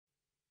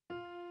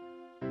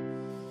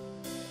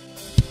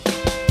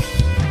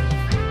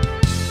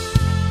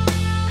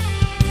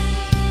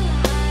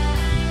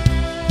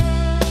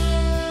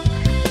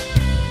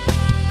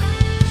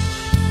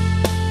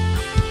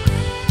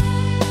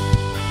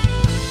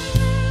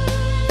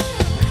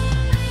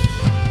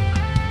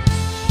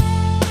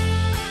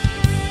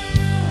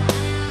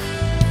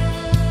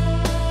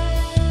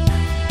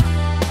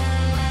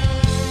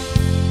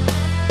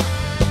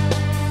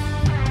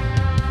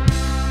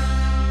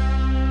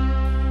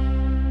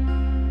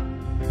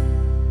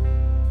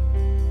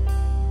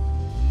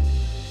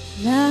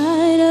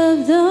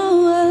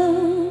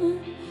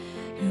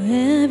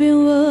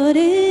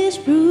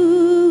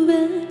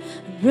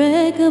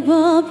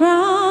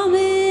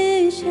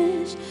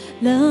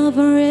love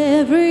for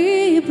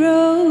every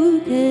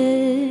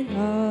broken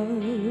heart.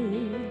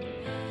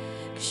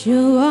 'Cause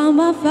you are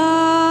my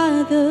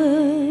Father.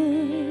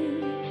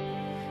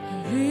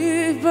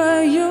 Live by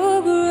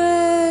your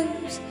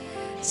grace,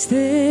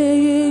 stay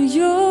in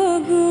your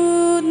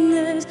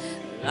goodness.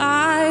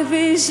 Life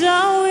is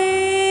a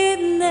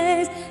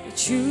witness that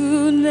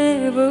you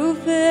never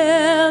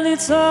fail.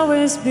 It's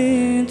always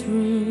been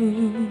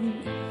true.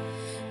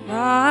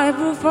 My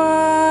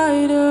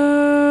provider,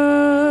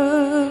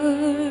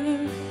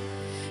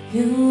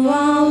 you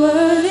are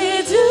worthy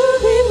to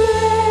be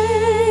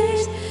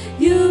praised.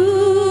 You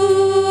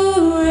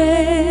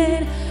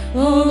reign,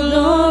 oh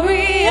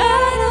glory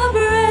and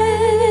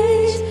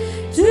praise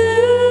to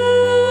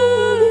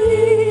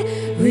thee.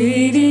 We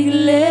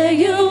declare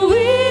you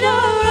with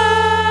our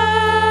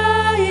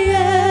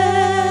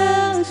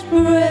highest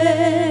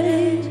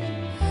praise.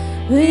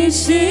 We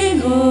sing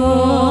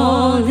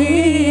holy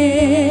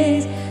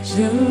is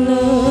the Lord.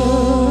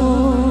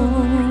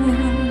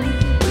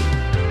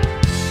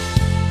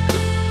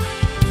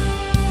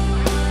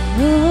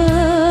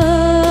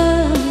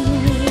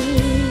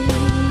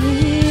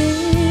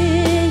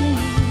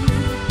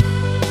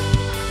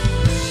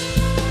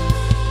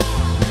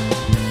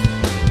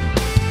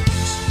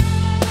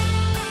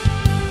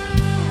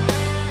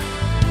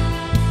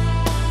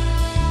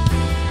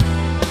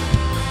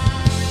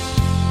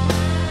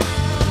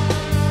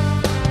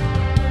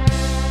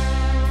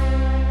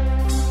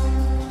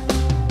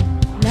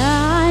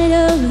 Light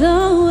of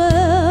the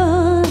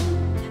world,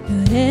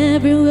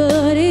 every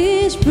word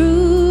is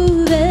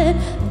proven.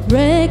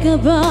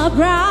 Unbreakable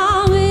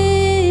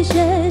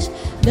promises,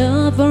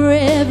 love for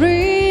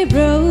every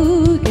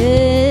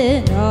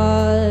broken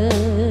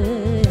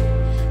heart.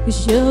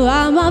 'Cause you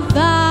are my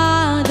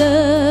Father.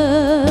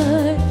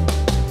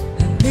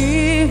 I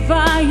live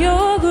by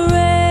your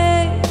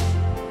grace,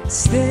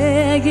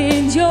 stay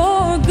in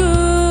your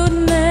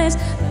goodness.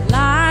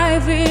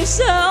 Life is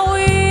a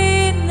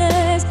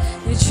witness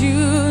that you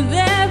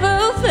never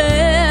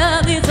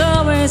failed. It's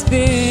always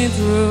been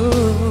true.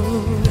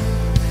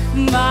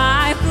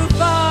 My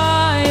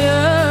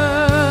provider,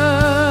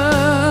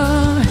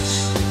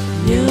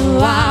 you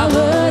are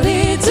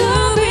worthy to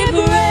be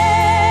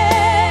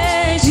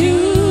praised. You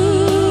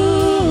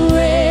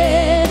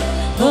reign,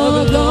 oh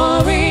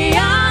glory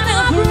and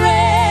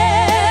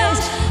praise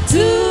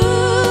to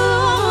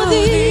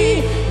thee.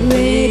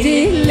 We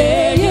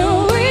declare you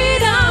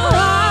with our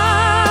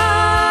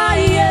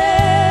highest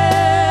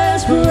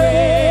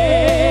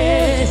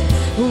praise.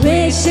 We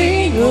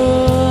sing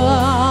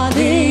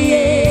holy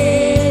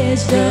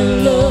is the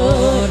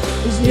Lord.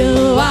 'Cause you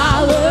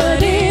are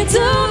worthy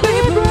to be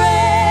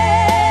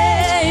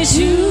praised.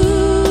 You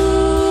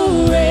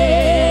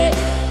reign,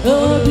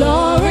 oh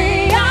glory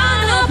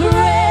and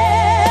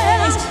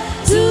praise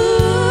to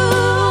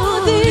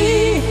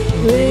thee.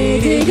 We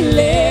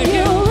declare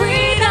you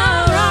with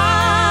our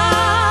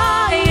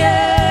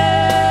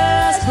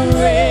highest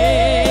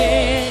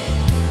praise.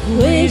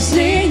 We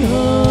sing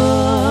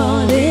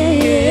holy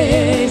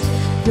is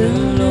the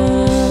Lord.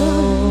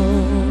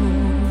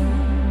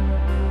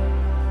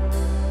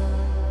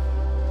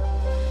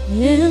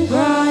 In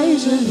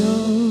Christ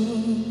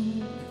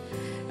alone,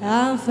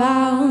 I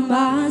found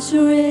my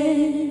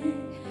strength.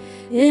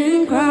 In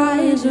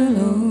Christ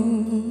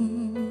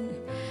alone,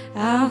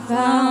 I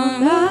found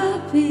my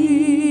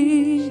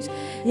peace.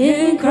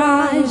 In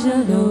Christ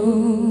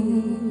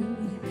alone,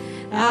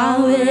 I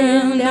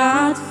will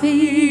not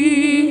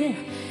fear.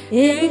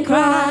 In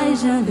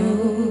Christ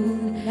alone,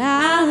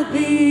 I've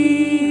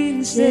been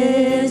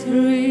set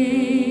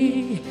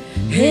free.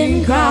 In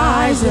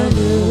Christ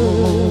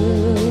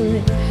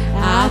alone,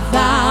 I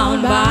found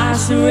my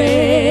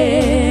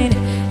strength.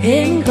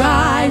 In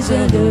Christ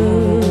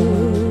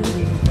alone,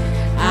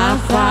 I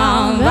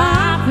found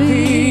my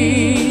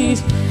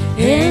peace.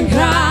 In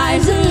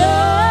Christ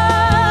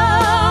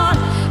alone,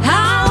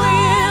 I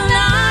will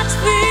not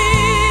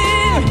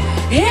fear.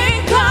 In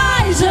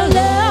Christ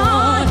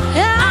alone,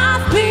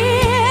 I've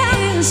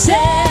been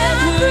set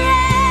free.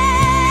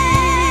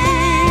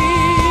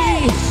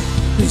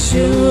 'Cause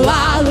you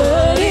are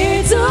worthy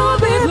to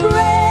be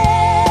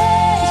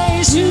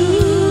praised. You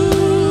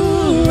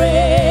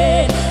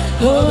reign,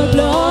 oh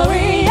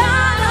glory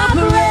and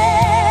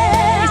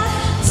praise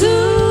to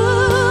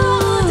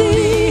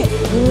thee.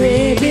 We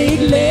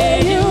declare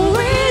you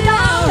with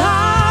our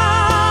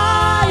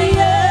highest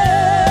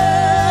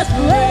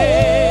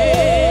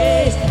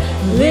praise.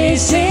 We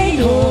sing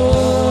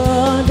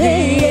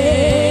holy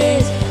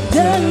is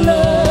the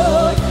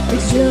Lord.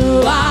 'Cause you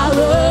are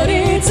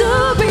worthy to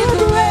be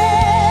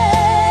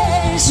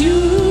praised. You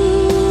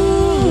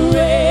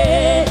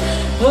reign,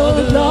 oh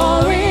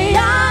glory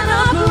and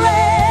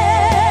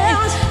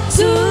praise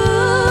to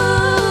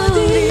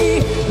thee.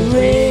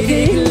 We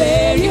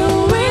declare you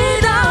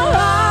with our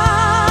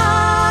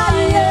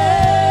highest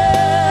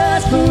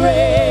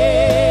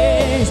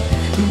praise.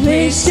 We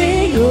sing